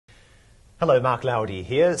Hello, Mark Laudi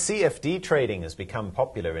here. CFD trading has become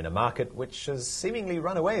popular in a market which has seemingly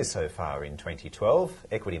run away so far in 2012.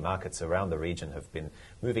 Equity markets around the region have been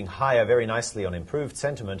moving higher very nicely on improved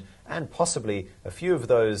sentiment and possibly a few of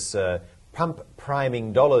those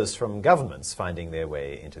pump-priming dollars from governments finding their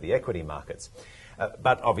way into the equity markets.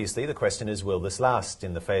 But obviously the question is, will this last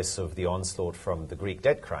in the face of the onslaught from the Greek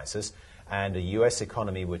debt crisis and a US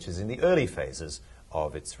economy which is in the early phases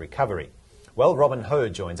of its recovery? Well, Robin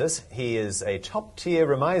joins us. He is a top-tier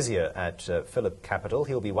Remisier at Phillip Capital.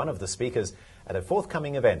 He'll be one of the speakers at a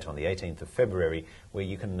forthcoming event on the 18th of February where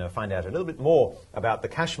you can find out a little bit more about the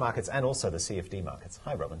cash markets and also the CFD markets.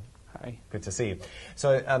 Hi, Robin. Hi. Good to see you.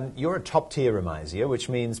 So you're a top-tier Remisier, which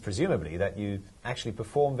means presumably that you actually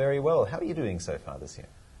perform very well. How are you doing so far this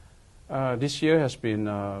year? This year has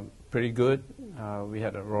been pretty good. We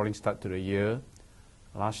had a rolling start to the year.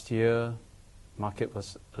 Last year, market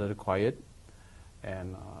was a little quiet.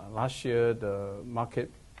 And last year, the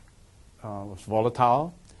market was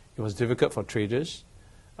volatile. It was difficult for traders.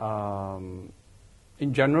 In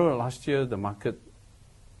general, last year, the market,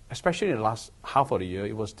 especially in the last half of the year,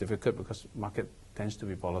 it was difficult because market tends to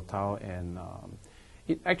be volatile. And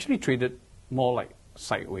it actually traded more like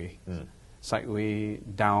sideways, sideways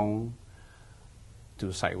down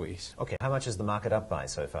to sideways. Okay, how much is the market up by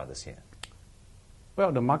so far this year?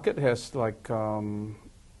 Well, the market has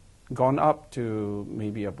gone up to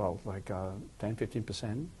maybe about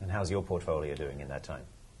 10–15%. And how's your portfolio doing in that time?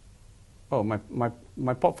 Oh,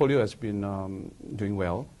 my portfolio has been doing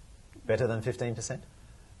well. Better than 15%?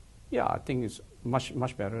 Yeah, I think it's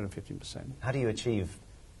much better than 15%. How do you achieve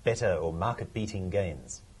better or market-beating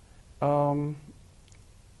gains? I've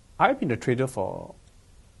been a trader for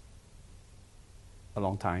a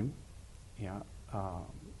long time. Yeah,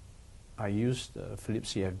 I used Phillip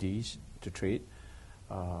CFDs to trade.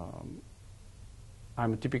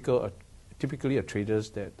 I'm typically a trader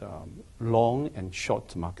that long and short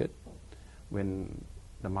the market. When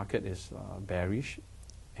the market is bearish,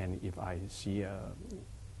 and if I see a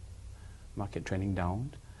market trending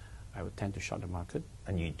down, I would tend to short the market.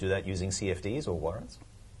 And you do that using CFDs or warrants?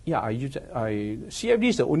 Yeah, CFD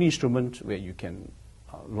is the only instrument where you can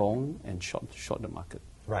long and short the market.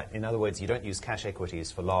 Right. In other words, you don't use cash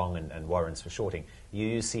equities for long and warrants for shorting. You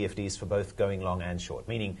use CFDs for both going long and short,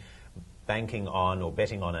 meaning banking on or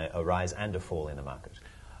betting on a rise and a fall in the market.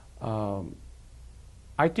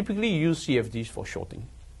 I typically use CFDs for shorting.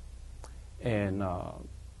 And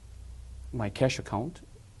my cash account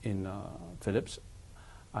in Phillips,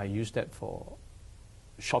 I use that for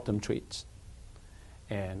short-term trades.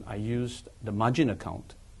 And I used the margin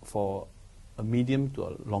account for a medium to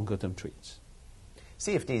a longer-term trades.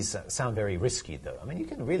 CFDs sound very risky, though. I mean, you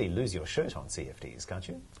can really lose your shirt on CFDs, can't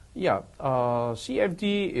you? Yeah,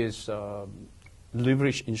 CFD is a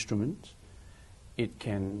leverage instrument. It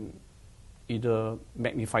can either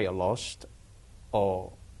magnify a loss,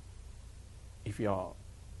 or if you're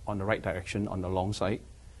on the right direction on the long side,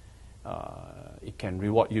 it can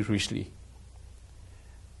reward you richly.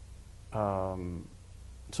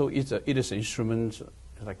 So it is an instrument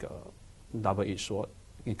like a double-edged sword.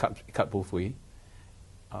 It cut both ways.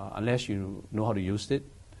 Unless you know how to use it,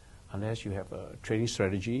 unless you have a trading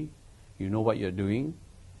strategy, you know what you're doing,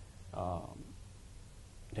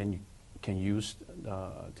 then you can use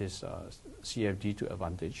this CFD to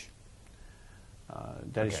advantage.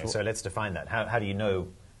 Okay, so let's define that. How do you know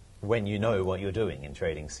when you know what you're doing in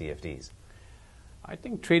trading CFDs? I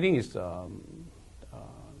think trading is a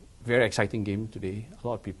very exciting game today. A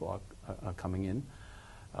lot of people are coming in.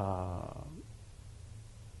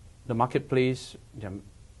 The marketplace,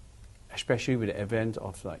 especially with the advent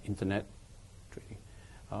of internet trading,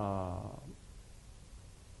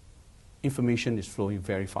 information is flowing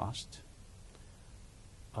very fast.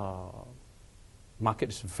 Market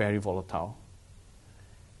is very volatile.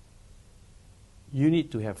 You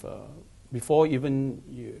need to have, before even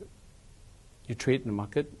you trade in the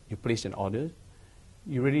market, you place an order,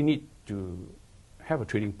 you really need to have a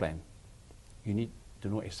trading plan. You need to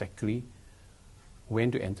know exactly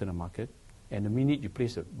when to enter the market. And the minute you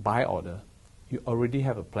place a buy order, you already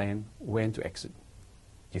have a plan when to exit.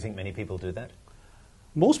 Do you think many people do that?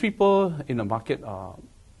 Most people in the market are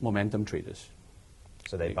momentum traders.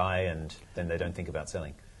 So they buy and then they don't think about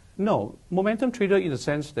selling? No, momentum trader in the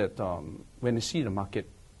sense that when they see the market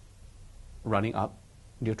running up,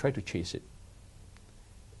 they'll try to chase it.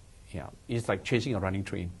 Yeah, it's like chasing a running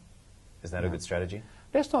train. Is that a good strategy?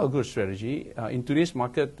 That's not a good strategy. In today's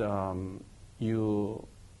market, you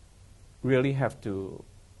really have to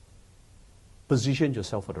position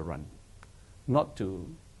yourself for the run, not to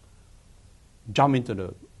jump into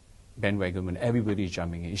the bandwagon when everybody is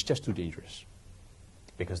jumping in. It's just too dangerous.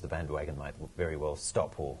 Because the bandwagon might very well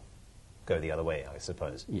stop or go the other way, I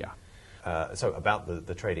suppose. Yeah. So about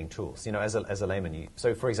the trading tools, you know, as a layman,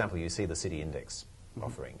 so for example, you see the City Index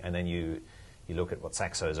offering, and then you look at what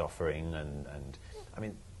Saxo's offering, and I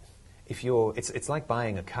mean, if it's like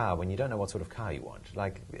buying a car when you don't know what sort of car you want.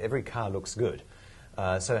 Like every car looks good,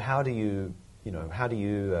 so how do you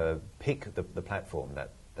pick the platform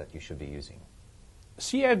that you should be using?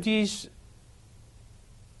 CFDs.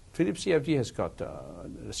 Phillip CFD has got the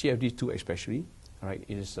CFD2 especially, right?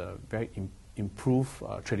 It is a very improved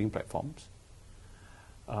trading platforms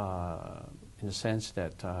in the sense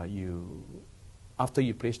that after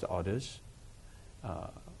you place the orders,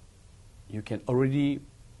 you can already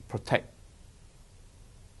protect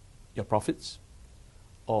your profits,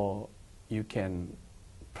 or you can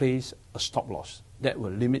place a stop loss that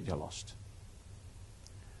will limit your loss.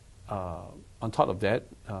 On top of that,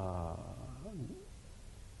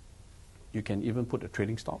 you can even put the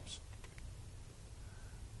trading stops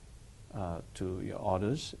to your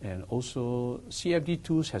orders, and also CFD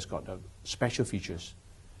tools has got special features.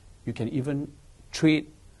 You can even trade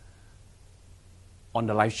on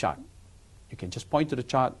the live chart. You can just point to the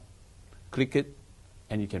chart, click it,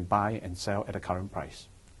 and you can buy and sell at the current price.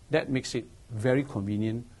 That makes it very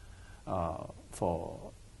convenient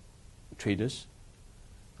for traders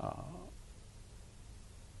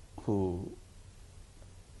who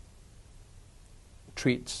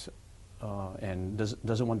trades and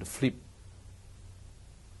doesn't want to flip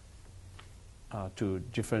to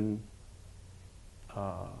different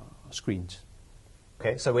screens.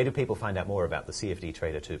 Okay, so where do people find out more about the CFD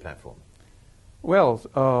Trader 2 platform?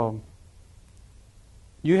 Well,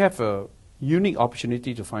 you have a unique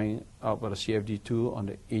opportunity to find out about the CFD2 on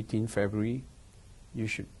the 18th February. You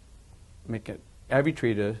should every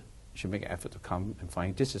trader should make an effort to come and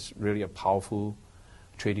find. This is really a powerful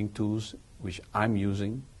trading tools which I'm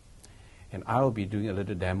using, and I will be doing a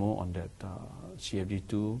little demo on that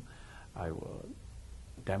CFD2. I will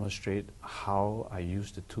demonstrate how I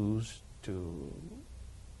use the tools to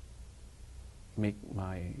do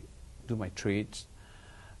my trades,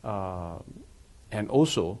 and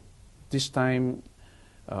also this time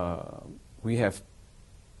we have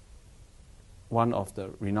one of the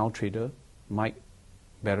renowned trader, Mike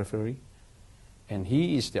Bellafiore, and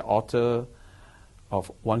he is the author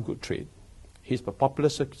of One Good Trade. He's a popular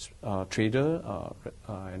trader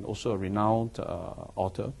and also a renowned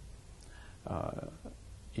author.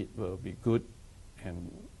 It will be good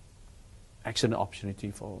and excellent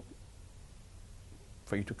opportunity for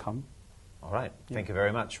you to come. All right. Thank you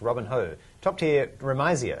very much. Robin Ho, top-tier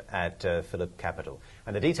Remisier at Phillip Capital.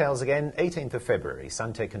 And the details again, 18th of February,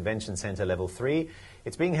 Suntec Convention Centre Level 3.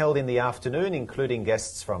 It's being held in the afternoon, including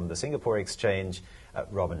guests from the Singapore Exchange,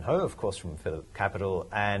 Robin Ho, of course, from Phillip Capital,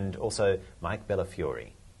 and also Mike Bellafiore.